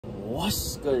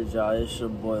What's good, y'all? It's your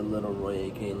boy Little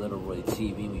Roy, aka Little Roy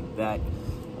TV. We back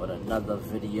with another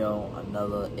video,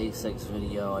 another Asics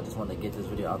video. I just want to get this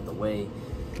video out the way.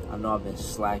 I know I've been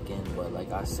slacking, but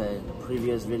like I said in the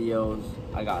previous videos,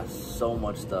 I got so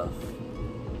much stuff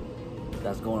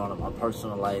that's going on in my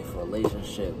personal life,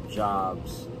 relationship,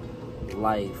 jobs,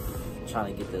 life,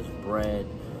 trying to get this bread,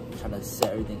 trying to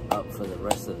set everything up for the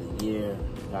rest of the year.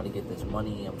 Got to get this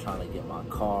money. I'm trying to get my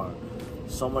car.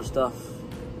 So much stuff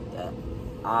that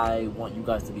I want you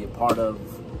guys to be a part of,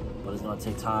 but it's gonna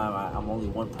take time. I'm only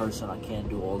one person. I can't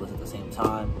do all this at the same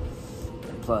time.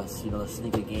 And plus, you know, the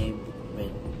sneaker game,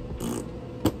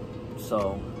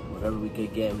 so whatever we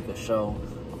could get, we could show.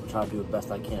 I'm gonna try to do the best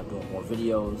I can of doing more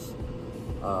videos.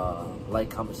 Like,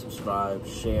 comment, subscribe,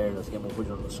 share. Let's get more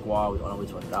people on the squad. We're on our way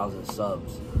to 1,000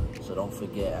 subs. So don't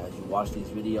forget, as you watch these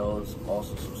videos,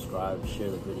 also subscribe,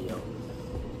 share the video.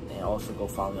 And also go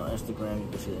follow me on Instagram. You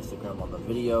can see the Instagram on the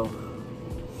video.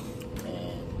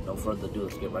 And no further ado,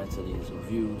 let's get right into these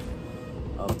reviews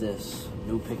of this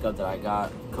new pickup that I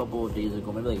got a couple of days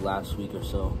ago, maybe like last week or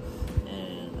so.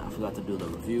 And I forgot to do the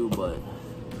review, but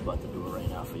I'm about to do it right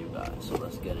now for you guys. So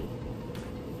let's get it.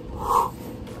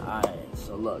 Alright,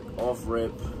 so look, off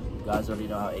rip, you guys already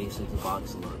know how Asics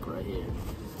box look right here.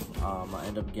 I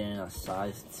end up getting a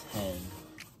size 10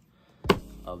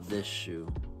 of this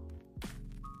shoe.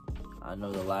 I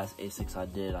know the last Asics I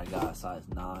did, I got a size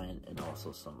 9 and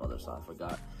also some other size, I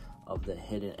forgot, of the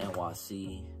Hidden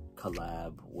NYC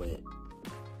collab with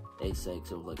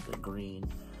Asics. It was like the green,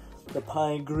 the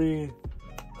pine green.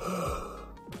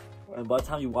 And by the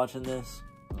time you're watching this,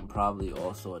 I'm probably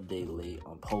also a day late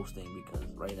on posting because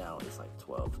right now it's like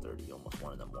 12:30, almost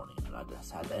 1 in the morning. And I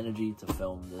just had the energy to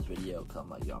film this video because I'm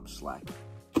like, yo, I'm slacking.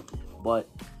 But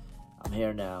I'm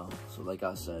here now, so like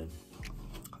I said,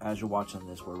 as you're watching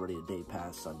this, we're already a day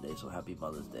past Sunday, so happy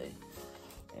Mother's Day.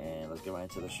 And let's get right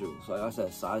into the shoe. So like I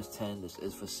said, size 10, this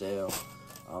is for sale.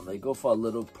 They go for a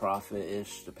little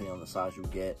profit-ish, depending on the size you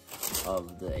get,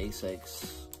 of the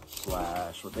Asics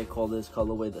 / what they call this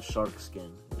colorway, the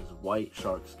Sharkskin. It's white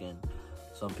Sharkskin.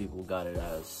 Some people got it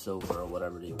as silver or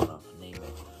whatever they want to name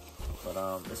it. But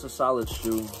it's a solid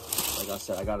shoe. Like I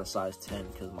said, I got a size 10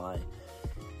 because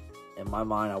in my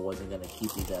mind, I wasn't going to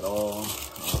keep these at all.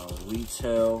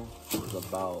 Retail was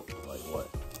about, like, what,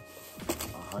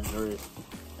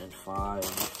 105,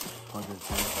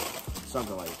 110,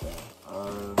 something like that. I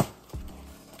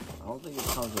don't think it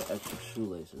comes with extra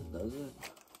shoelaces, does it?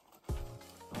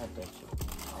 I don't think so.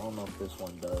 I don't know if this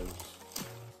one does.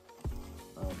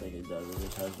 I don't think it does. It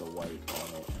just has the white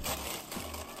on it.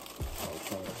 I was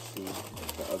trying to see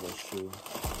if the other shoe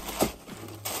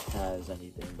has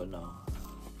anything, but no.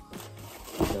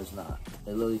 It does not.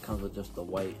 It literally comes with just the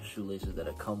white shoelaces that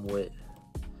it come with.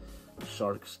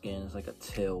 Sharkskin is like a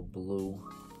teal blue.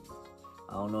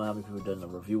 I don't know how many people have done a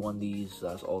review on these. So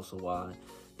that's also why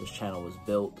this channel was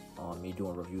built on me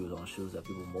doing reviews on shoes that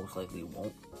people most likely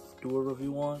won't do a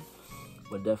review on.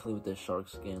 But definitely with this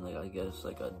Sharkskin, like I guess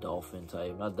like a dolphin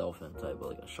type, not dolphin type, but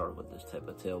like a shark with this type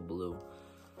of tail blue.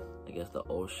 I guess the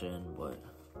ocean, but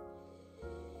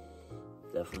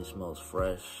definitely smells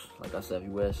fresh. Like I said, if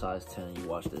you wear a size 10 and you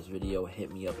watch this video,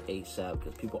 hit me up ASAP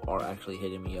because people are actually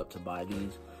hitting me up to buy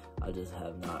these. I just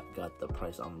have not got the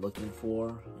price I'm looking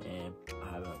for, and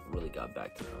I haven't really got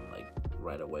back to them like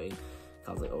right away.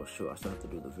 I was like, oh shoot, I still have to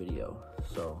do the video.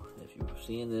 So if you're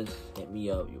seeing this, hit me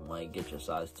up. You might get your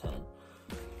size 10.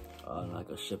 And I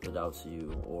could ship it out to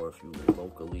you, or if you live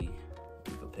locally,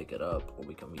 you can pick it up, or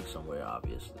we can meet somewhere,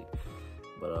 obviously.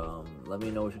 But let me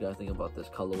know what you guys think about this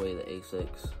colorway, the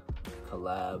Asics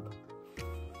collab.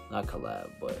 Not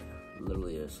collab, but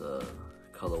literally it's a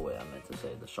colorway, I meant to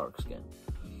say, the Sharkskin.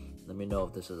 Let me know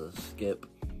if this is a skip,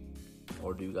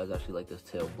 or do you guys actually like this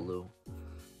tail blue?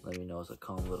 Let me know. It's a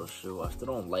calm little shoe. I still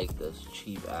don't like this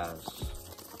cheap ass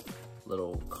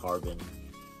little carbon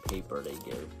paper they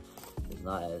give. It's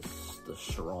not as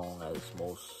strong as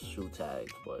most shoe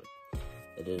tags, but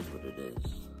it is what it is.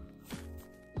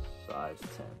 Size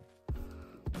 10.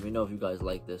 Let me know if you guys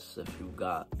like this, if you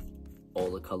got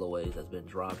all the colorways that's been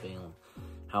dropping.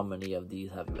 How many of these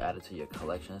have you added to your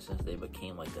collection since they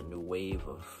became like the new wave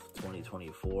of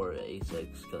 2024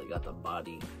 Asics? Because they got the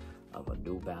body of a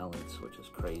New Balance, which is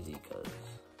crazy because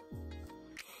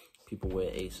people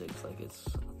wear Asics like it's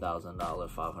 $1,000,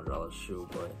 $500 shoe,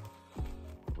 but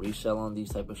resell on these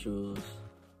type of shoes,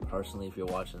 personally, if you're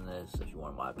watching this, if you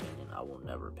want my opinion, I will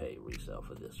never pay resale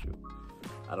for this shoe.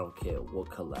 I don't care what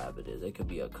collab it is. It could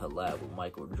be a collab with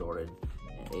Michael Jordan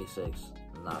and Asics,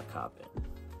 not copping.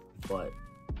 But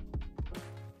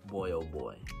boy, oh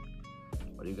boy,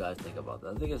 what do you guys think about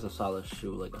that? I think it's a solid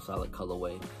shoe, like a solid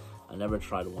colorway. I never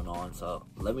tried one on, so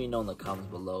let me know in the comments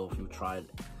below if you tried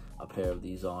a pair of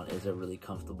these on. Is it really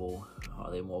comfortable?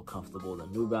 Are they more comfortable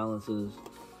than New Balances?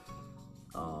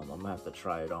 I'm gonna have to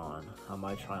try it on. I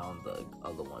might try on the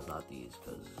other ones, not these,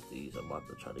 because these I'm about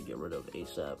to try to get rid of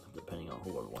ASAP, depending on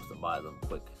whoever wants to buy them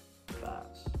quick,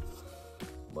 fast.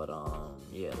 But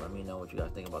yeah, let me know what you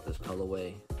guys think about this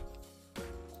colorway.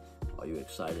 Are you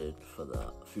excited for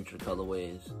the future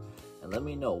colorways? And let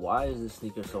me know, why is this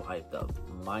sneaker so hyped up,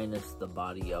 minus the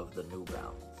body of the New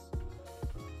Balance?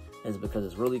 It's because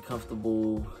it's really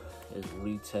comfortable, it's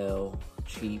retail,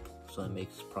 cheap, so it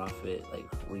makes profit, like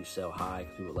resale high,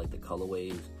 because people like the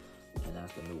colorways, and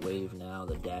that's the new wave now,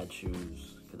 the dad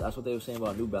shoes. Because that's what they were saying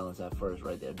about New Balance at first,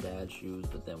 right? They're dad shoes,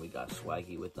 but then we got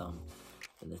swaggy with them,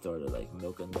 and they started like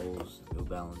milking those. New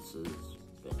Balances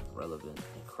been relevant,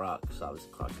 and Crocs,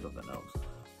 obviously Crocs is something else,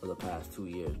 for the past 2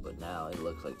 years, but now it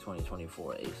looks like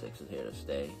 2024 Asics is here to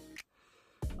stay.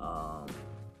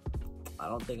 I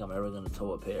don't think I'm ever gonna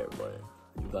toe a pair, but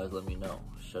you guys let me know.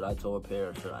 Should I toe a pair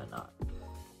or should I not?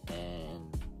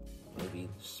 And maybe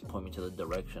just point me to the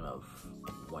direction of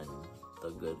when the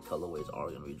good colorways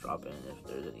are gonna be dropping. If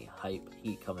there's any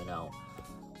heat coming out,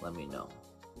 let me know.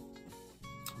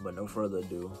 But no further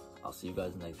ado, I'll see you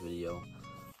guys in the next video.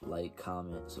 Like,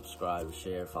 comment, subscribe,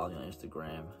 share, follow me on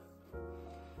Instagram.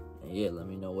 And yeah, let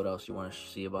me know what else you want to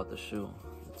see about the shoe.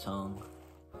 The tongue,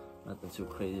 nothing too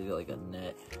crazy, like a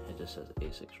net. It just says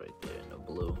Asics right there in the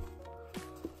blue.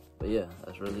 But yeah,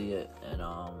 that's really it. And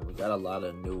we got a lot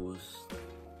of news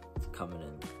coming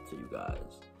in to you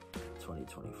guys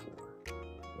 2024.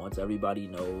 Once everybody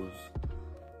knows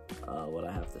what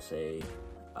I have to say,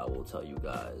 I will tell you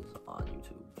guys on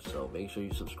YouTube. So make sure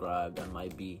you subscribe. That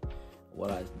might be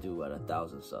what I do at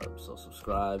 1,000 subs. So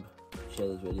subscribe, share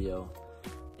this video,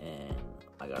 and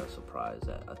I got a surprise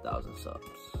at 1,000 subs.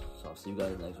 So I'll see you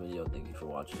guys in the next video. Thank you for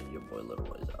watching. Your boy Little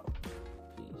Roy's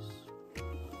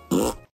out.